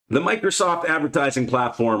The Microsoft advertising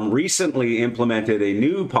platform recently implemented a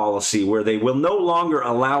new policy where they will no longer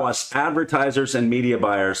allow us advertisers and media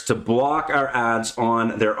buyers to block our ads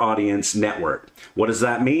on their audience network. What does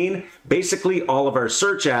that mean? Basically, all of our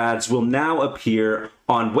search ads will now appear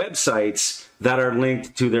on websites that are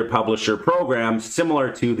linked to their publisher programs,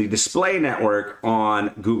 similar to the display network on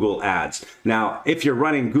Google Ads. Now, if you're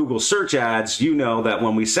running Google search ads, you know that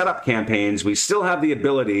when we set up campaigns, we still have the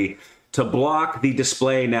ability to block the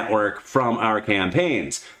display network from our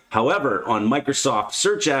campaigns. However, on Microsoft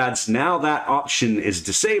search ads, now that option is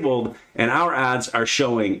disabled and our ads are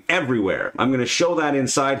showing everywhere. I'm going to show that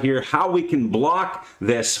inside here, how we can block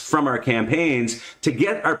this from our campaigns to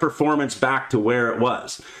get our performance back to where it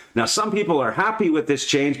was. Now, some people are happy with this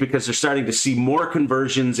change because they're starting to see more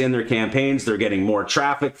conversions in their campaigns. They're getting more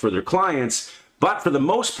traffic for their clients. But for the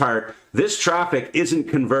most part, this traffic isn't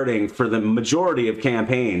converting for the majority of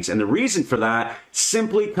campaigns. And the reason for that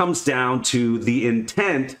simply comes down to the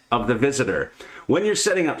intent of the visitor. When you're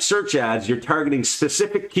setting up search ads, you're targeting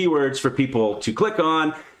specific keywords for people to click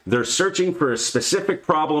on. They're searching for a specific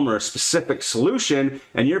problem or a specific solution,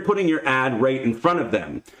 and you're putting your ad right in front of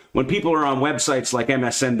them. When people are on websites like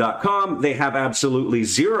MSN.com, they have absolutely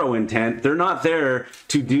zero intent. They're not there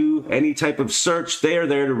to do any type of search. They are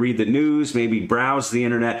there to read the news, maybe browse the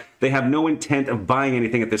internet. They have no intent of buying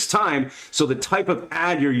anything at this time. So the type of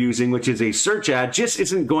ad you're using, which is a search ad, just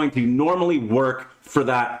isn't going to normally work for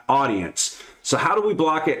that audience. So how do we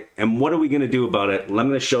block it and what are we going to do about it? I'm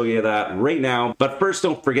going to show you that right now. But first,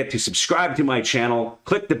 don't forget to subscribe to my channel.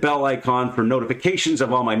 Click the bell icon for notifications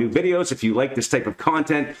of all my new videos if you like this type of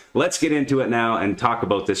content. Let's get into it now and talk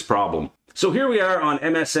about this problem. So here we are on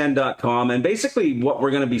MSN.com, and basically what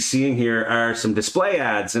we're going to be seeing here are some display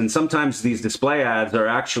ads. And sometimes these display ads are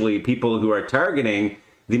actually people who are targeting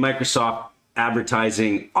the Microsoft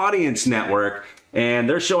advertising audience network. And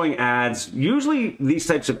they're showing ads. Usually these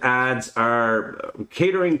types of ads are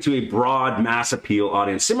catering to a broad mass appeal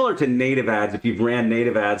audience, similar to native ads. If you've ran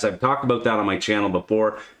native ads, I've talked about that on my channel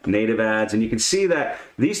before, native ads. And you can see that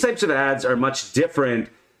these types of ads are much different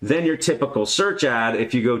than your typical search ad.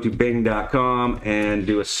 If you go to Bing.com and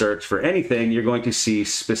do a search for anything, you're going to see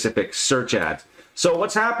specific search ads. So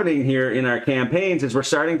what's happening here in our campaigns is we're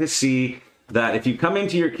starting to see that if you come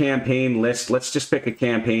into your campaign list, let's just pick a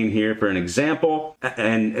campaign here for an example,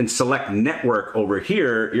 and select network over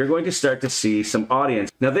here, you're going to start to see some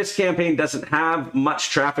audience. Now, this campaign doesn't have much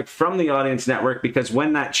traffic from the audience network because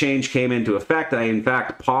when that change came into effect, I in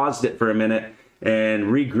fact paused it for a minute and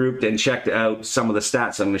regrouped and checked out some of the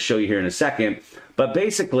stats I'm going to show you here in a second. But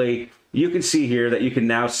basically, you can see here that you can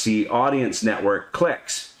now see audience network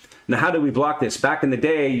clicks. Now, how do we block this? Back in the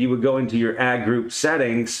day, you would go into your ad group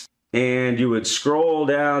settings and you would scroll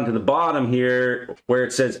down to the bottom here where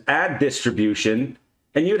it says ad distribution,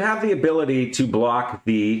 and you'd have the ability to block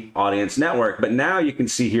the audience network. But now you can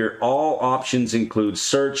see here all options include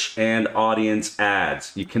search and audience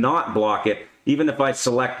ads. You cannot block it. Even if I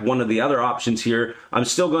select one of the other options here, I'm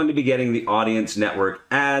still going to be getting the audience network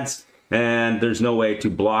ads, and there's no way to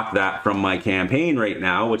block that from my campaign right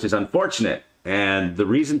now, which is unfortunate. And the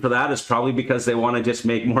reason for that is probably because they want to just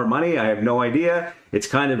make more money. I have no idea. It's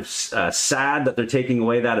kind of sad that they're taking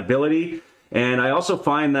away that ability. And I also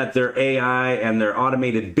find that their AI and their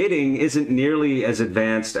automated bidding isn't nearly as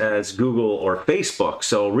advanced as Google or Facebook.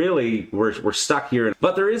 So really, we're stuck here.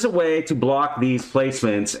 But there is a way to block these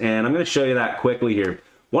placements, and I'm going to show you that quickly here.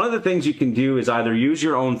 One of the things you can do is either use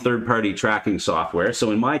your own third-party tracking software.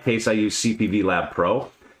 So in my case, I use CPV Lab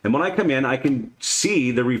Pro. And when I come in, I can see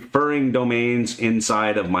the referring domains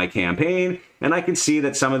inside of my campaign, and I can see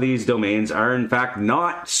that some of these domains are in fact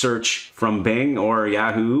not search from Bing or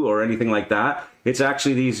Yahoo or anything like that. It's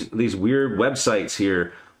actually these weird websites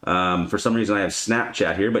here. For some reason I have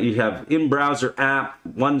Snapchat here, but you have in-browser app,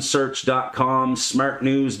 onesearch.com,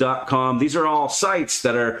 smartnews.com. These are all sites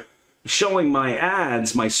that are showing my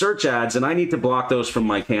ads, my search ads, and I need to block those from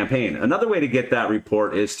my campaign. Another way to get that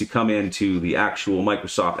report is to come into the actual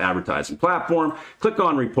Microsoft advertising platform, click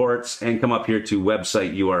on reports, and come up here to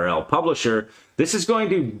website URL publisher. This is going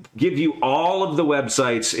to give you all of the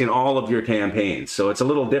websites in all of your campaigns. So it's a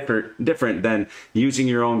little different than using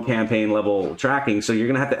your own campaign level tracking. So you're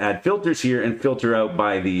going to have to add filters here and filter out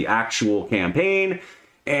by the actual campaign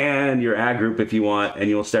and your ad group if you want, and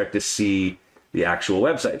you'll start to see the actual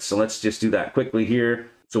website. So let's just do that quickly here.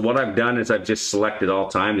 So what I've done is I've just selected all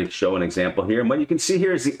time to show an example here. And what you can see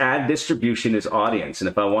here is the ad distribution is audience. And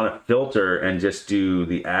if I want to filter and just do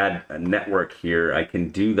the ad network here, I can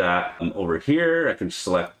do that over here. I can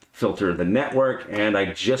select filter the network, and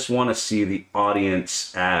I just want to see the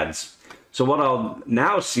audience ads. So what I'll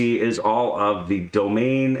now see is all of the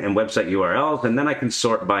domain and website URLs, and then I can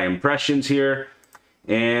sort by impressions here.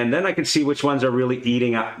 And then I can see which ones are really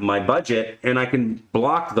eating up my budget, and I can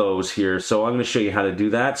block those here. So I'm going to show you how to do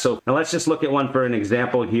that. So now let's just look at one for an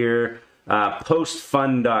example here.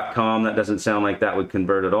 Postfun.com. That doesn't sound like that would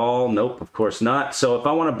convert at all. Nope, of course not. So if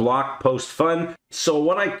I want to block Postfun, so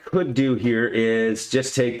what I could do here is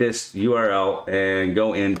just take this URL and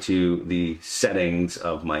go into the settings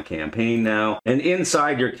of my campaign now. And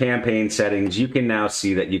inside your campaign settings, you can now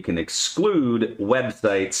see that you can exclude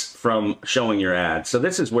websites from showing your ads. So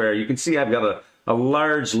this is where you can see I've got a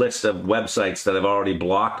large list of websites that I've already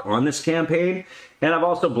blocked on this campaign. And I've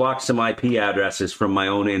also blocked some IP addresses from my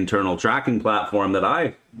own internal tracking platform that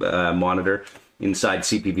I monitor inside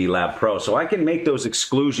CPV Lab Pro. So I can make those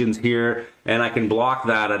exclusions here, and I can block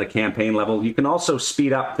that at a campaign level. You can also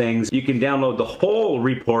speed up things. You can download the whole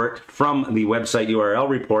report from the website URL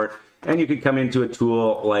report, and you can come into a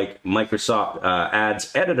tool like Microsoft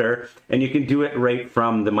Ads Editor, and you can do it right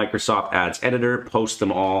from the Microsoft Ads Editor, post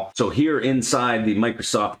them all. So here inside the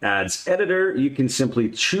Microsoft Ads Editor, you can simply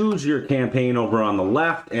choose your campaign over on the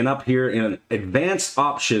left, and up here in advanced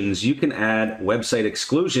options, you can add website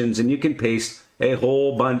exclusions, and you can paste a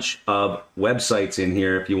whole bunch of websites in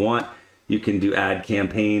here if you want. You can do add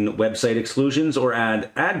campaign website exclusions or add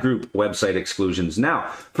ad group website exclusions. Now,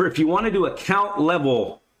 for if you want to do account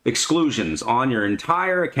level exclusions on your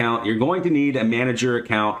entire account, you're going to need a manager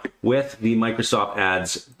account with the Microsoft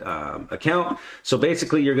Ads account. So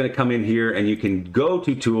basically you're going to come in here and you can go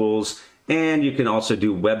to tools, and you can also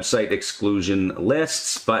do website exclusion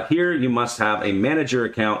lists, but here you must have a manager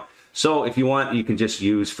account. So if you want, you can just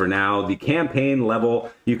use for now the campaign level.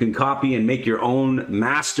 You can copy and make your own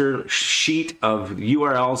master sheet of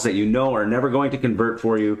URLs that you know are never going to convert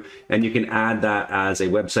for you, and you can add that as a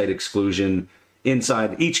website exclusion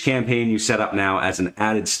inside each campaign you set up now as an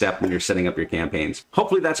added step when you're setting up your campaigns.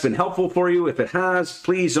 Hopefully that's been helpful for you. If it has,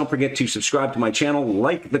 please don't forget to subscribe to my channel,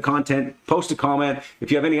 like the content, post a comment. If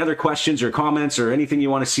you have any other questions or comments or anything you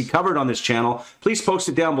want to see covered on this channel, please post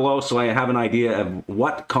it down below so I have an idea of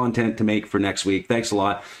what content to make for next week. Thanks a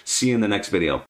lot. See you in the next video.